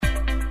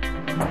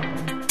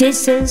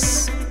This is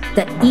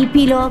the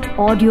Epilogue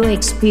Audio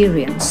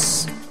Experience.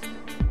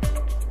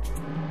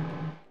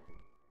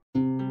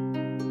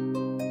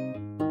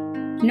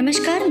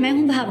 नमस्कार, मैं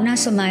हूं भावना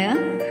सोमाया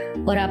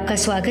और आपका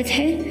स्वागत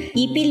है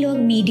ईपीलॉग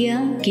मीडिया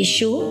के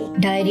show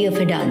diary of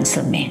a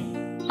dancer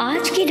में।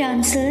 आज की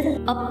डांसर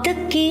अब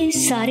तक के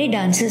सारे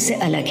डांसर से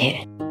अलग है।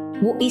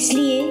 वो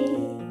इसलिए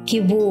कि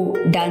वो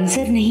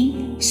डांसर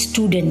नहीं,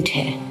 स्टूडेंट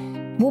है।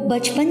 वो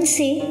बचपन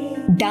से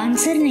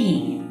डांसर नहीं,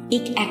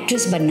 एक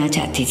एक्ट्रेस बनना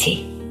चाहती थी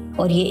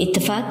और ये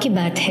इत्तेफाक की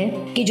बात है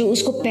कि जो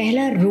उसको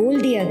पहला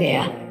रोल दिया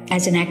गया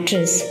एज एन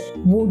एक्ट्रेस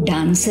वो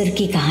डांसर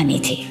की कहानी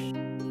थी।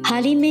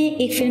 हाल ही में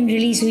एक फिल्म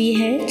रिलीज हुई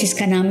है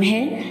जिसका नाम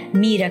है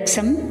मी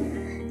रक्सम,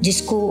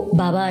 जिसको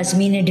बाबा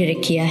आजमी ने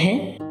डायरेक्ट किया है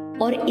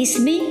और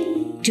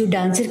इसमें जो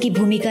डांसर की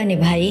भूमिका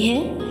निभाई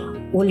है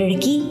वो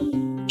लड़की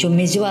जो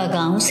मिजवा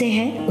गांव से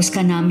है,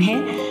 उसका नाम है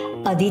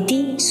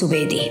अदिति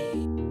सुवेदी।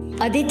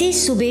 अदिति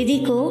सुवेदी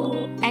को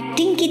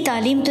एक्टिंग की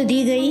तालीम तो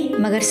दी गई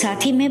मगर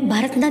साथ ही में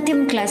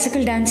भरतनाट्यम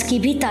क्लासिकल डांस की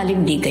भी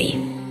तालीम दी गई।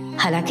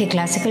 हालांकि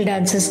क्लासिकल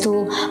डांसर्स तो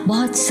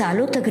बहुत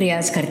सालों तक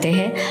रियाज करते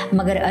हैं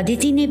मगर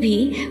अदिति ने भी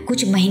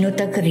कुछ महीनों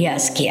तक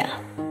रियाज किया।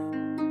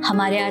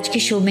 हमारे आज के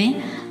शो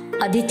में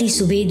अदिति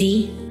सुवेदी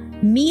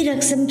मी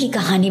रक्सम की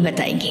कहानी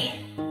बताएंगे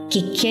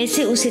कि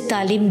कैसे उसे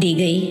तालीम दी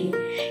गई,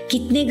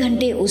 कितने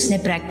घंटे उसने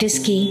प्रैक्टिस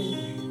की,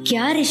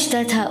 क्या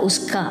रिश्ता था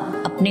उसका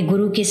अपने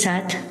गुरु के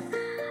साथ।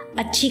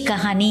 अच्छी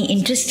कहानी,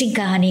 इंटरेस्टिंग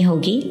कहानी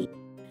होगी।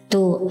 तो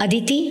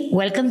Aditi,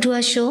 welcome to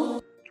our show.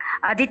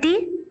 Aditi,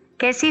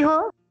 कैसी हो?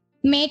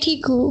 मैं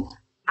ठीक हूँ।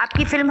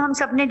 आपकी फिल्म हम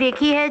सबने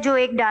देखी है जो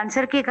एक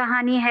डांसर की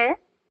कहानी है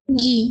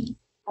जी,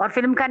 और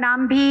फिल्म का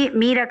नाम भी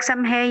मी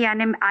रक्सम है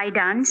यानी आई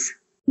डांस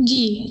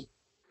जी।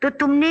 तो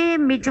तुमने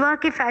मिजवा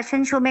के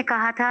फैशन शो में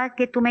कहा था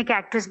कि तुम एक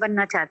एक्ट्रेस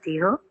बनना चाहती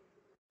हो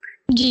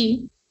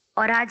जी।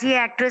 और आज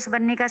ये एक्ट्रेस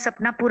बनने का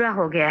सपना पूरा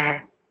हो गया है।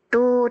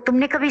 तो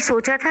तुमने कभी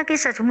सोचा था कि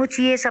सचमुच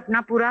ये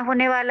सपना पूरा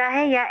होने वाला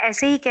है या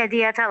ऐसे ही कह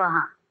दिया था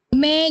वहाँ?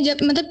 मैं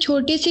जब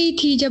छोटे से ही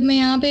थी, जब मैं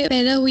यहाँ पे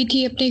पैदा हुई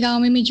थी अपने गांव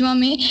में मिजवा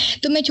में,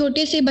 तो मैं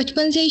छोटे से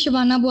बचपन से ही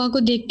शबाना बुआ को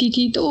देखती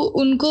थी। तो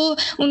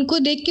उनको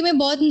देख के मैं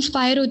बहुत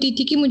इंस्पायर होती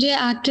थी कि मुझे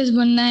एक्ट्रेस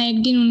बनना है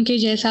एक दिन उनके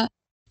जैसा।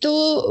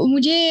 तो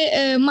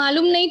मुझे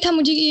मालूम नहीं था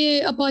मुझे ये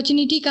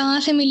अपॉर्चुनिटी कहाँ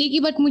से मिलेगी,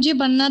 बट मुझे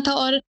बनना था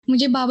और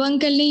मुझे बाबा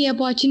अंकल ने ये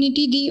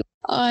अपॉर्चुनिटी दी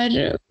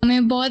और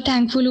मैं बहुत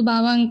थैंकफुल हूँ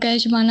बाबा अंकल,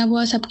 शबाना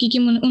बुआ, सबकी कि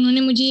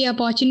उन्होंने मुझे ये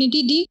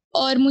अपॉर्चुनिटी दी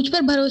और मुझ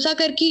पर भरोसा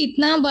करके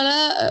इतना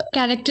बड़ा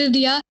कैरेक्टर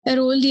दिया,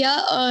 रोल दिया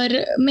और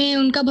मैं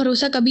उनका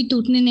भरोसा कभी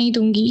टूटने नहीं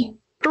दूंगी।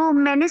 तो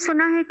मैंने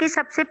सुना है कि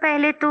सबसे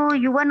पहले तो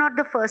you were not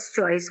the first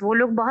choice. वो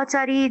लोग बहुत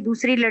सारी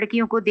दूसरी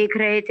लड़कियों को देख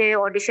रहे थे,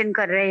 ऑडिशन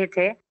कर रहे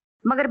थे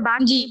मगर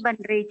बात नहीं बन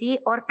रही थी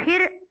और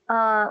फिर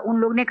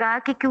उन लोग ने कहा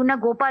कि क्यों ना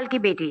गोपाल की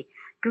बेटी,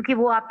 क्योंकि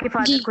वो आपके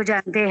फादर को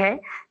जानते हैं,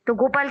 तो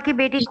गोपाल की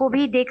बेटी को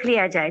भी देख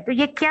लिया जाए। तो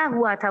ये क्या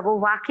हुआ था, वो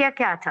वाकया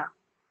क्या था?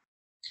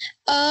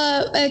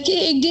 कि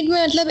एक दिन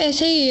मैं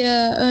ऐसे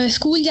ही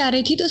स्कूल जा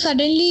रही थी तो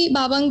सडनली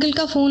बाबा अंकल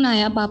का फोन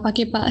आया पापा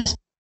के पास।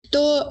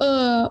 तो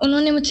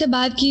उन्होंने मुझसे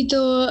बात की। तो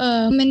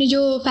मैंने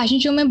जो फैशन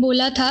शो में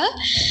बोला था,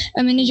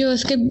 मैंने जो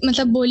उसके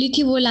बोली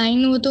थी वो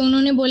लाइन, वो तो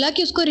उन्होंने बोला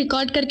कि उसको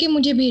रिकॉर्ड करके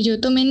मुझे भेजो।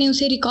 तो मैंने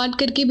उसे रिकॉर्ड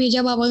करके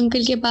भेजा बाबा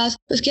अंकल के पास।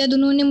 उसके बाद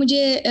उन्होंने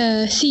मुझे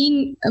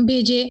सीन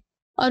भेजे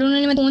और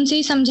उन्होंने फ़ोन से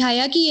ही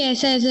समझाया कि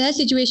ऐसा ऐसा है,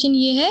 सिचुएशन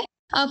ये है,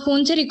 आप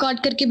फ़ोन से रिकॉर्ड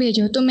करके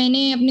भेजो। तो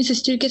मैंने अपनी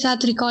सिस्टर के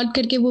साथ रिकॉर्ड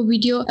करके वो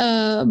वीडियो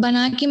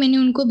बना के मैंने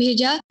उनको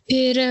भेजा।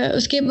 फिर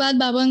उसके बाद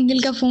बाबा अंकल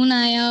का फ़ोन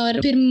आया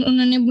और फिर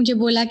उन्होंने मुझे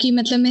बोला कि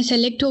मैं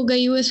सेलेक्ट हो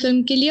गई हूँ इस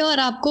फिल्म के लिए और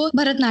आपको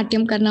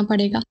भरतनाट्यम करना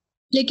पड़ेगा।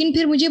 लेकिन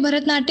फिर मुझे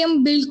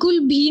भरतनाट्यम बिल्कुल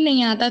भी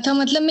नहीं आता था।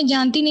 मैं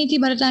जानती नहीं थी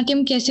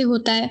भरतनाट्यम कैसे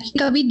होता है,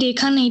 कभी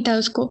देखा नहीं था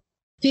उसको।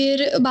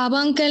 फिर बाबा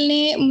अंकल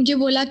ने मुझे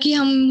बोला कि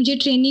मुझे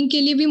ट्रेनिंग के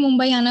लिए भी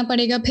मुंबई आना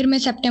पड़ेगा। फिर मैं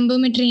सितंबर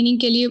में ट्रेनिंग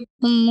के लिए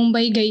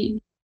मुंबई गई।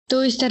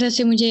 तो इस तरह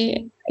से मुझे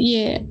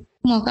ये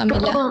मौका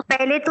मिला। तो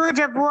पहले तो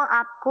जब वो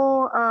आपको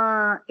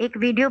एक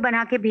वीडियो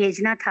बना के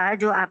भेजना था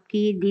जो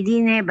आपकी दीदी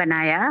ने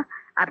बनाया,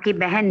 आपकी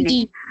बहन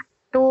ने,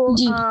 तो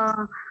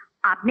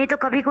आपने तो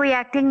कभी कोई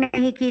एक्टिंग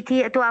नहीं की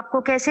थी, तो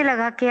आपको कैसे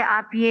लगा कि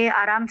आप ये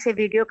आराम से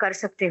वीडियो कर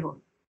सकते हो?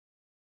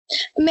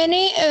 मैंने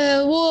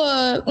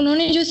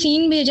उन्होंने जो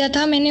सीन भेजा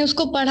था मैंने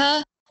उसको पढ़ा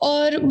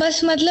और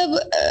बस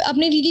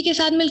अपने दीदी के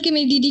साथ मिलके,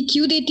 मेरी दीदी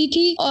क्यों देती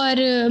थी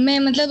और मैं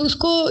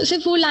उसको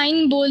सिर्फ वो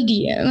लाइन बोल दी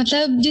है।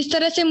 जिस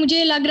तरह से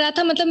मुझे लग रहा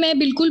था, मैं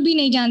बिल्कुल भी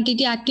नहीं जानती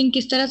थी एक्टिंग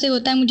किस तरह से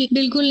होता है, मुझे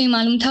बिल्कुल नहीं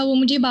मालूम था। वो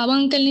मुझे बाबा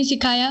अंकल ने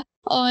सिखाया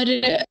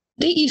और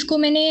इसको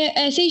मैंने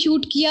ऐसे ही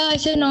शूट किया,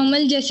 ऐसे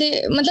नॉर्मल जैसे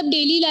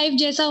डेली लाइफ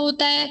जैसा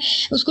होता है।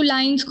 उसको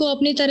लाइंस को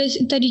अपने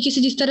तरीके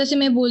से, जिस तरह से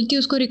मैं बोलती हूँ,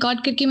 उसको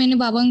रिकॉर्ड करके मैंने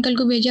बाबा अंकल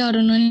को भेजा और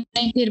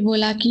उन्होंने फिर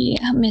बोला कि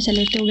मैं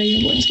सेलेक्ट हो गई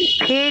हूँ बोल के।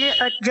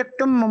 फिर जब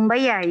तुम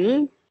मुंबई आई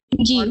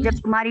जी, और जब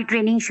तुम्हारी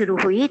ट्रेनिंग शुरू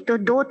हुई तो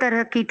दो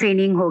तरह की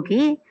ट्रेनिंग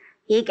होगी,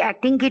 एक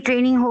एक्टिंग की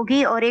ट्रेनिंग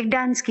होगी और एक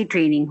डांस की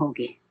ट्रेनिंग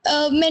होगी।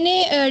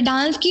 मैंने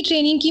डांस की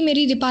ट्रेनिंग की,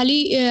 मेरी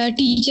दीपाली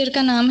टीचर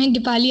का नाम है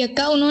दीपाली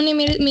अक्का, उन्होंने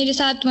मेरे मेरे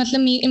साथ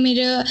मतलब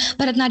मेरे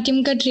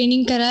भरतनाट्यम का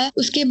ट्रेनिंग करा है।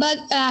 उसके बाद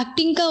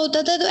एक्टिंग का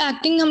होता था, तो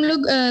एक्टिंग हम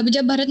लोग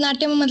जब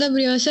भरतनाट्यम मतलब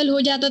रिहर्सल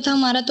हो जाता था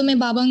हमारा, तो मैं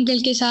बाबा अंकल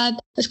के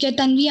साथ, उसके बाद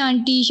तन्वी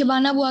आंटी,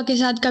 शबाना बुआ के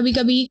साथ कभी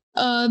कभी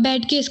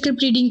बैठ के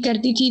स्क्रिप्ट रीडिंग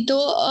करती थी। तो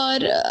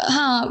और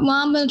हाँ,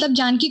 वहाँ मतलब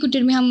जानकी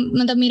कुटीर में हम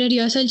मतलब मेरा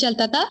रिहर्सल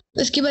चलता था।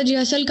 उसके बाद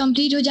रिहर्सल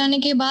कंप्लीट हो जाने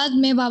के बाद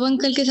मैं बाबा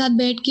अंकल के साथ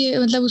बैठ के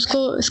मतलब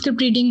उसको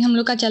स्क्रिप्ट रीडिंग हम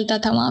लोग का चलता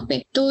था वहाँ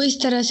पे। तो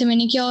इस तरह से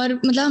मैंने किया। और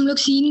मतलब हम लोग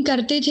सीन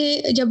करते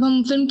थे जब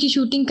हम फिल्म की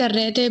शूटिंग कर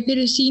रहे थे,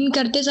 फिर सीन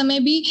करते समय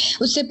भी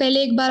उससे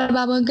पहले एक बार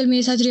बाबा अंकल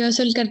मेरे साथ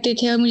रिहर्सल करते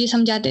थे और मुझे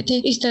समझाते थे।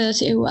 इस तरह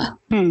से हुआ।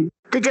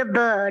 तो जब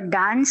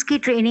डांस की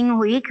ट्रेनिंग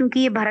हुई, क्योंकि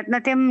ये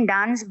भरतनाट्यम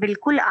डांस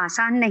बिल्कुल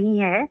आसान नहीं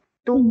है,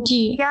 तो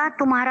क्या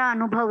तुम्हारा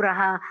अनुभव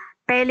रहा?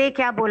 पहले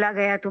क्या बोला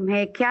गया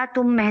तुम्हें? क्या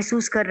तुम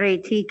महसूस कर रही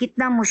थी?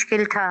 कितना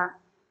मुश्किल था?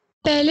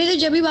 पहले तो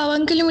जब भी बाबा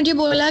अंकल ने मुझे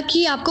बोला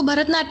कि आपको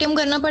भरतनाट्यम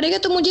करना पड़ेगा,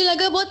 तो मुझे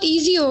लगा बहुत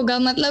इजी होगा।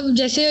 मतलब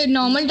जैसे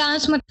नॉर्मल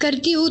डांस मत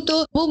करती हूँ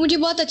तो वो मुझे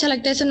बहुत अच्छा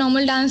लगता है, ऐसे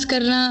नॉर्मल डांस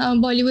करना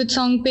बॉलीवुड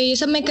सॉन्ग पे, ये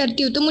सब मैं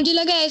करती हूँ। तो मुझे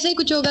लगा ऐसा ही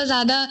कुछ होगा,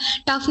 ज्यादा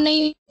टफ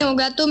नहीं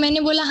होगा। तो मैंने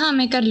बोला हाँ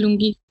मैं कर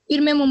लूंगी।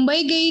 फिर मैं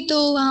मुंबई गई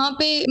तो वहाँ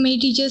पे मेरी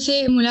टीचर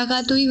से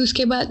मुलाकात हुई।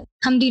 उसके बाद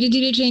हम धीरे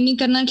धीरे ट्रेनिंग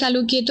करना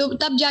चालू किए, तो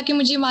तब जाके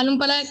मुझे मालूम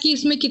पड़ा कि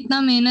इसमें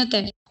कितना मेहनत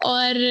है।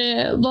 और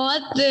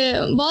बहुत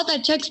बहुत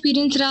अच्छा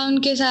एक्सपीरियंस रहा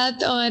उनके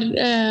साथ। और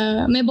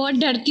मैं बहुत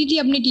डरती थी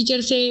अपने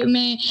टीचर से।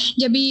 मैं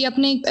जब भी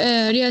अपने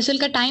रिहर्सल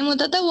का टाइम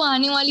होता था, वो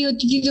आने वाली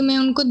होती थी, तो मैं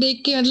उनको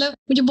देख के मतलब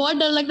मुझे बहुत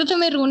डर लगता था,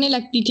 मैं रोने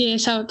लगती थी।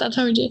 ऐसा होता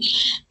था मुझे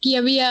कि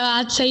अभी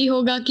आज सही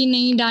होगा कि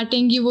नहीं,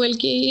 डांटेंगी बोल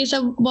के, ये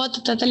सब बहुत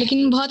होता था।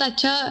 लेकिन बहुत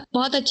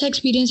अच्छा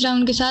एक्सपीरियंस रहा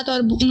उनके साथ,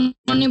 और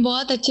उन्होंने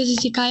बहुत अच्छे से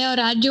सिखाया। और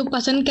आज जो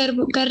पसंद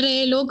कर रहे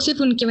लोग,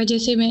 सिर्फ उनकी वजह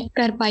से मैं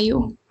कर पाई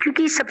हूँ।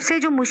 क्योंकि सबसे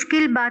जो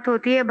मुश्किल बात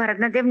होती है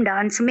भरतनाट्यम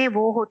डांस में,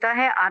 वो होता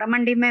है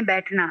आरामंडी में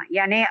बैठना,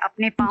 यानी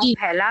अपने पाँव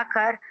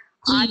फैलाकर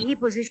आधी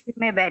पोजीशन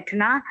में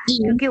बैठना।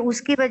 क्योंकि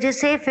उसकी वजह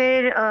से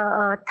फिर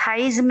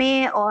थाइज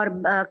में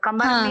और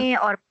कमर में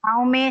और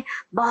पाँव में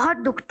बहुत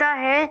दुखता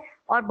है,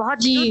 और बहुत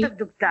दिनों तक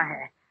दुखता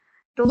है।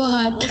 तो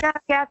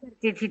क्या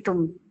करती थी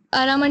तुम?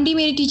 आरामंडी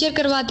मेरी टीचर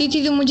करवाती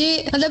थी, तो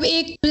मुझे मतलब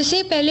एक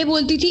जैसे पहले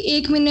बोलती थी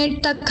 1 मिनट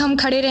तक हम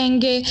खड़े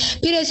रहेंगे,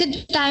 फिर ऐसे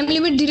टाइम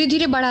लिमिट धीरे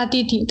धीरे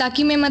बढ़ाती थी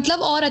ताकि मैं मतलब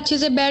और अच्छे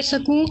से बैठ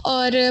सकूं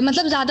और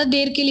मतलब ज्यादा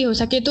देर के लिए हो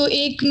सके। तो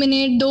 1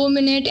 मिनट 2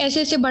 मिनट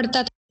ऐसे ऐसे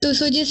बढ़ता था। तो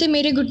उस वजह से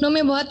मेरे घुटनों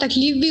में बहुत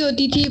तकलीफ भी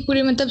होती थी,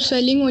 पूरे मतलब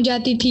स्वेलिंग हो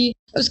जाती थी।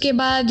 उसके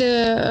बाद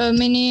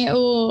मैंने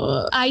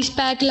वो आइस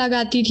पैक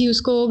लगाती थी,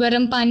 उसको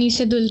गर्म पानी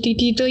से धुलती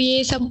थी। तो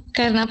ये सब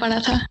करना पड़ा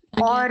था।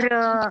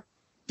 और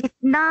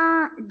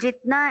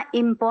जितना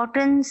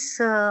इम्पोर्टेंस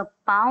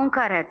पाँव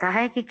का रहता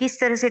है कि किस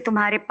तरह से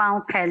तुम्हारे पाँव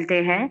फैलते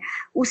हैं,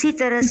 उसी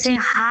तरह से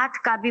हाथ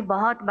का भी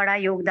बहुत बड़ा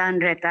योगदान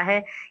रहता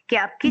है कि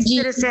आप किस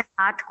तरह से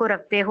हाथ को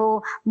रखते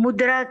हो,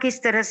 मुद्रा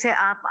किस तरह से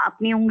आप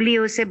अपनी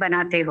उंगलियों से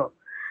बनाते हो।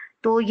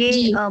 तो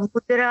ये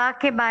मुद्रा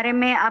के बारे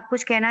में आप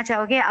कुछ कहना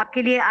चाहोगे?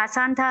 आपके लिए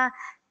आसान था,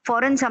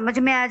 फौरन समझ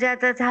में आ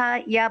जाता था,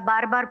 या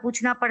बार बार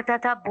पूछना पड़ता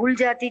था, भूल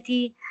जाती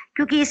थी?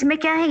 क्योंकि इसमें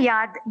क्या है,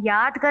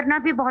 याद करना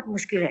भी बहुत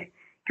मुश्किल है,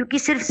 क्योंकि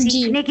सिर्फ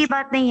सीखने की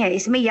बात नहीं है,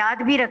 इसमें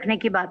याद भी रखने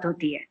की बात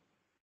होती है।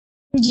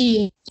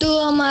 जी, तो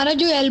हमारा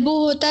जो एल्बो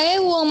होता है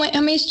वो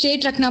हमें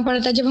स्ट्रेट रखना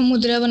पड़ता है जब हम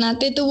मुद्रा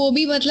बनाते, तो वो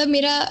भी मतलब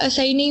मेरा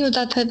सही नहीं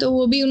होता था, तो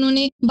वो भी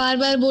उन्होंने बार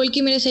बार बोल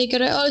के मेरा सही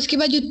करा। और उसके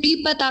बाद जो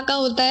टीप पताका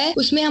होता है,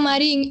 उसमें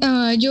हमारी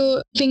जो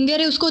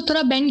फिंगर है उसको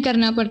थोड़ा बेंड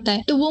करना पड़ता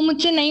है, तो वो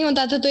मुझसे नहीं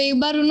होता था। तो एक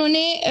बार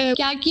उन्होंने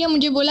क्या किया,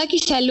 मुझे बोला कि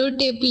सेलो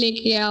टेप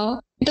लेके आओ,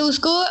 तो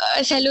उसको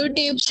सेलो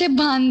टेप से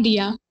बांध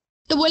दिया।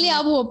 तो बोले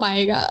अब हो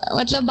पाएगा।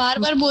 मतलब बार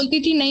बार बोलती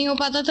थी नहीं हो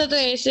पाता था, तो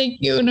ऐसे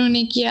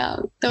उन्होंने किया,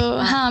 तो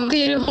हाँ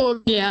फिर हो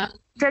गया।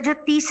 जो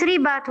तीसरी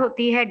बात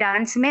होती है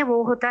डांस में,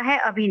 वो होता है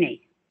अभिनय।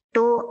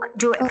 तो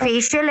जो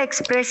फेशियल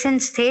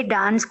एक्सप्रेशंस थे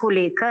डांस को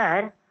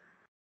लेकर,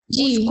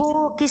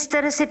 उसको किस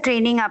तरह से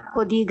ट्रेनिंग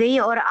आपको दी गई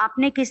और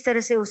आपने किस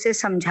तरह से उसे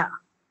समझा?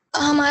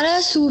 हमारा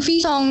सूफी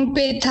सॉन्ग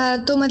पे था,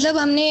 तो मतलब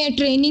हमने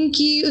ट्रेनिंग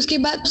की, उसके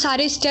बाद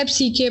सारे स्टेप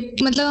सीखे।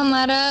 मतलब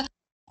हमारा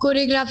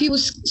कोरियोग्राफी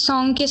उस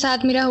सॉन्ग के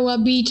साथ मेरा हुआ,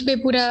 बीट पे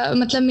पूरा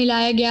मतलब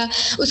मिलाया गया।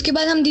 उसके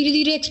बाद हम धीरे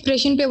धीरे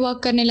एक्सप्रेशन पे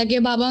वर्क करने लगे,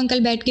 बाबा अंकल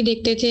बैठ के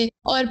देखते थे,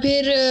 और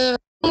फिर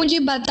मुझे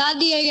बता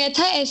दिया गया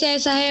था ऐसा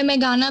ऐसा है।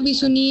 मैं गाना भी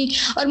सुनी,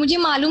 और मुझे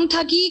मालूम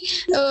था कि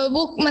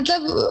वो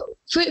मतलब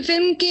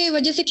फिल्म के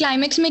वजह से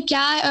क्लाइमेक्स में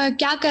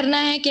क्या करना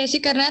है, कैसे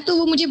करना है, तो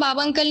वो मुझे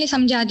बाबा अंकल ने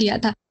समझा दिया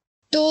था।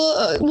 तो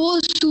वो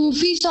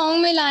सूफी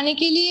सॉन्ग में लाने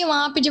के लिए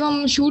वहाँ पे जब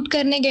हम शूट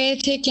करने गए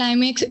थे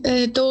क्लाइमेक्स,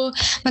 तो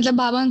मतलब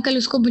बाबा अंकल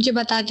उसको मुझे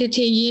बताते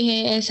थे ये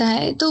है ऐसा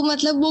है, तो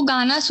मतलब वो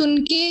गाना सुन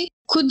के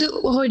खुद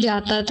हो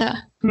जाता था।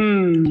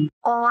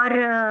 और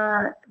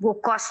वो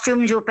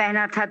कॉस्ट्यूम जो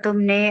पहना था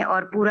तुमने,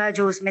 और पूरा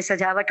जो उसमें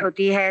सजावट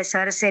होती है,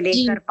 सर से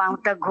लेकर पांव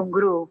तक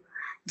घुंघरू,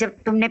 जब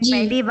तुमने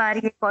पहली बार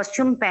ये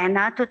कॉस्ट्यूम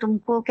पहना तो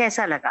तुमको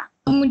कैसा लगा?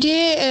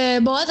 मुझे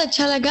बहुत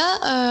अच्छा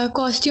लगा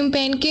कॉस्ट्यूम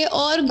पहन के,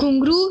 और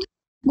घुंघरू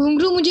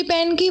घुंघरू मुझे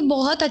पहन के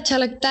बहुत अच्छा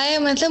लगता है,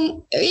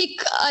 मतलब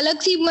एक अलग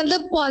सी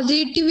मतलब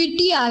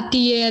पॉजिटिविटी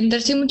आती है अंदर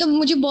से, मतलब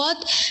मुझे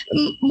बहुत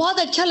बहुत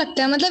अच्छा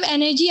लगता है, मतलब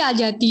एनर्जी आ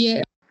जाती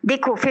है।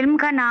 देखो, फिल्म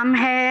का नाम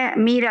है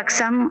मी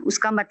रक्सम,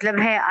 उसका मतलब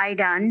है आई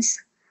डांस।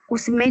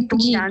 उसमें तुम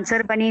जी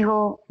डांसर बनी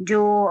हो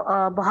जो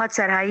बहुत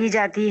सराही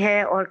जाती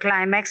है और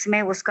क्लाइमैक्स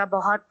में उसका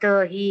बहुत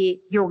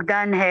ही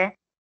योगदान है।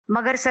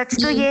 मगर सच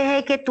तो जी ये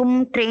है कि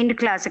तुम ट्रेन्ड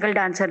क्लासिकल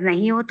डांसर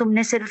नहीं हो,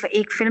 तुमने सिर्फ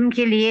एक फिल्म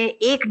के लिए,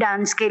 एक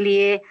डांस के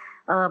लिए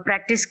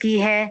प्रैक्टिस की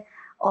है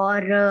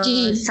और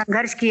जी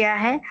संघर्ष किया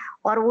है,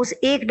 और उस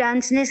एक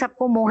डांस ने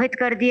सबको मोहित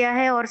कर दिया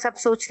है और सब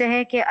सोचते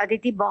हैं कि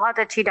अदिति बहुत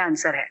अच्छी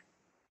डांसर है।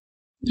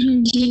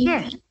 जी ठीक है?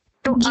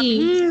 तो जी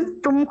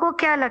अभी तुमको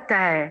क्या लगता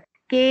है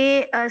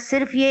कि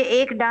सिर्फ ये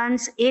एक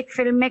डांस एक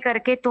फिल्म में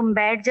करके तुम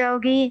बैठ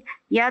जाओगी,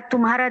 या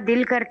तुम्हारा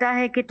दिल करता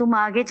है कि तुम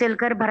आगे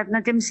चलकर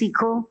भरतनाट्यम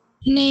सीखो?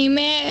 नहीं,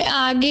 मैं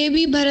आगे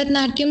भी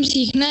भरतनाट्यम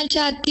सीखना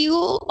चाहती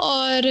हूँ।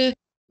 और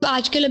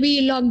आजकल अभी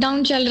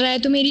लॉकडाउन चल रहा है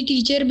तो मेरी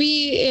टीचर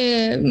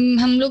भी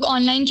हम लोग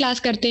ऑनलाइन क्लास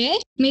करते हैं।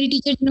 मेरी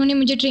टीचर जिन्होंने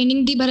मुझे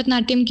ट्रेनिंग दी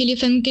भरतनाट्यम के लिए,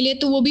 फिल्म के लिए,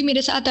 तो वो भी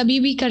मेरे साथ अभी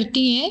भी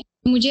करती हैं।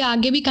 मुझे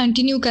आगे भी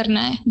कंटिन्यू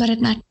करना है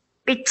भरतनाट्यम।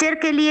 पिक्चर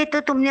के लिए तो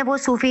तुमने वो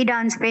सूफी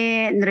डांस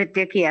पे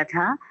नृत्य किया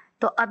था,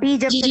 तो अभी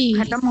जब जी फिल्म जी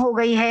खत्म हो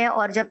गई है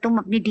और जब तुम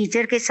अपनी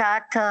टीचर के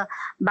साथ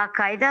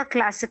बाकायदा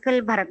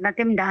क्लासिकल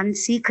भरतनाट्यम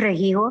डांस सीख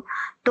रही हो,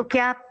 तो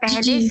क्या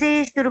पहले जी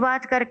से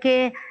शुरुआत करके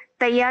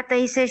तैया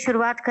तई से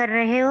शुरुआत कर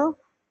रहे हो?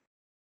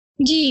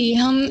 जी,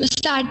 हम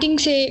स्टार्टिंग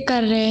से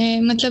कर रहे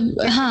हैं, मतलब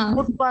जैसे हाँ,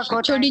 फुटवर्क होता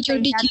है, छोटी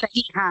छोटी तैया तई,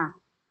 चीजें। हाँ,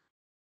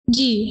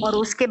 जी और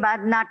उसके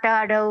बाद नाटा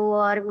अडव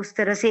और उस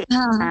तरह से।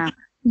 हाँ हाँ,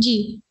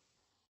 जी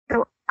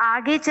तो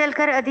आगे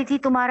चलकर अदिति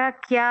तुम्हारा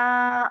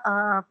क्या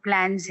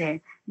प्लान्स है?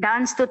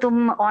 डांस तो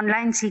तुम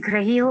ऑनलाइन सीख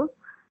रही हो,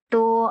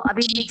 तो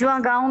अभी जी निजवा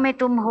गांव में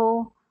तुम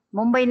हो,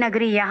 मुंबई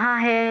नगरी यहाँ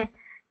है,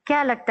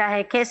 क्या लगता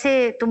है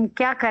कैसे तुम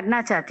क्या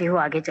करना चाहती हो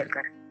आगे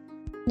चलकर?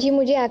 जी,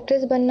 मुझे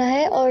एक्ट्रेस बनना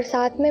है और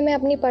साथ में मैं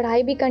अपनी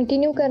पढ़ाई भी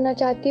कंटिन्यू करना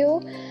चाहती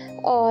हूँ।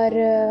 और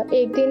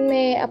एक दिन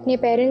मैं अपने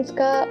पेरेंट्स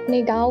का,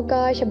 अपने गांव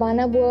का,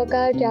 शबाना बुआ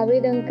का,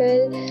 जावेद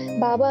अंकल,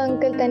 बाबा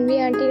अंकल, तन्वी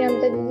आंटी,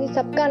 नम्रता दीदी,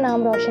 सबका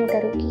नाम रोशन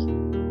करूँगी।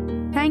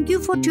 Thank you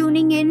for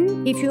tuning in.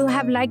 If you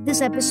have liked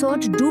this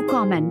episode, do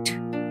comment.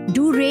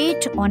 Do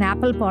rate on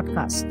Apple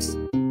Podcasts.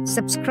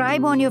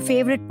 Subscribe on your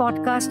favorite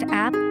podcast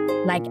app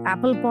like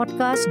Apple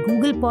Podcasts,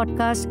 Google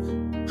Podcasts,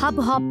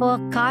 Hubhopper,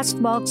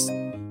 Castbox,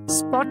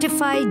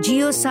 Spotify,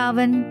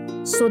 JioSaavn,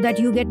 so that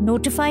you get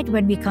notified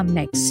when we come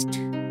next.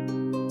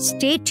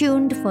 Stay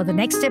tuned for the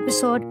next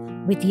episode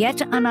with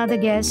yet another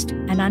guest,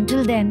 and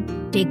until then,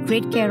 take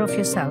great care of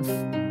yourself.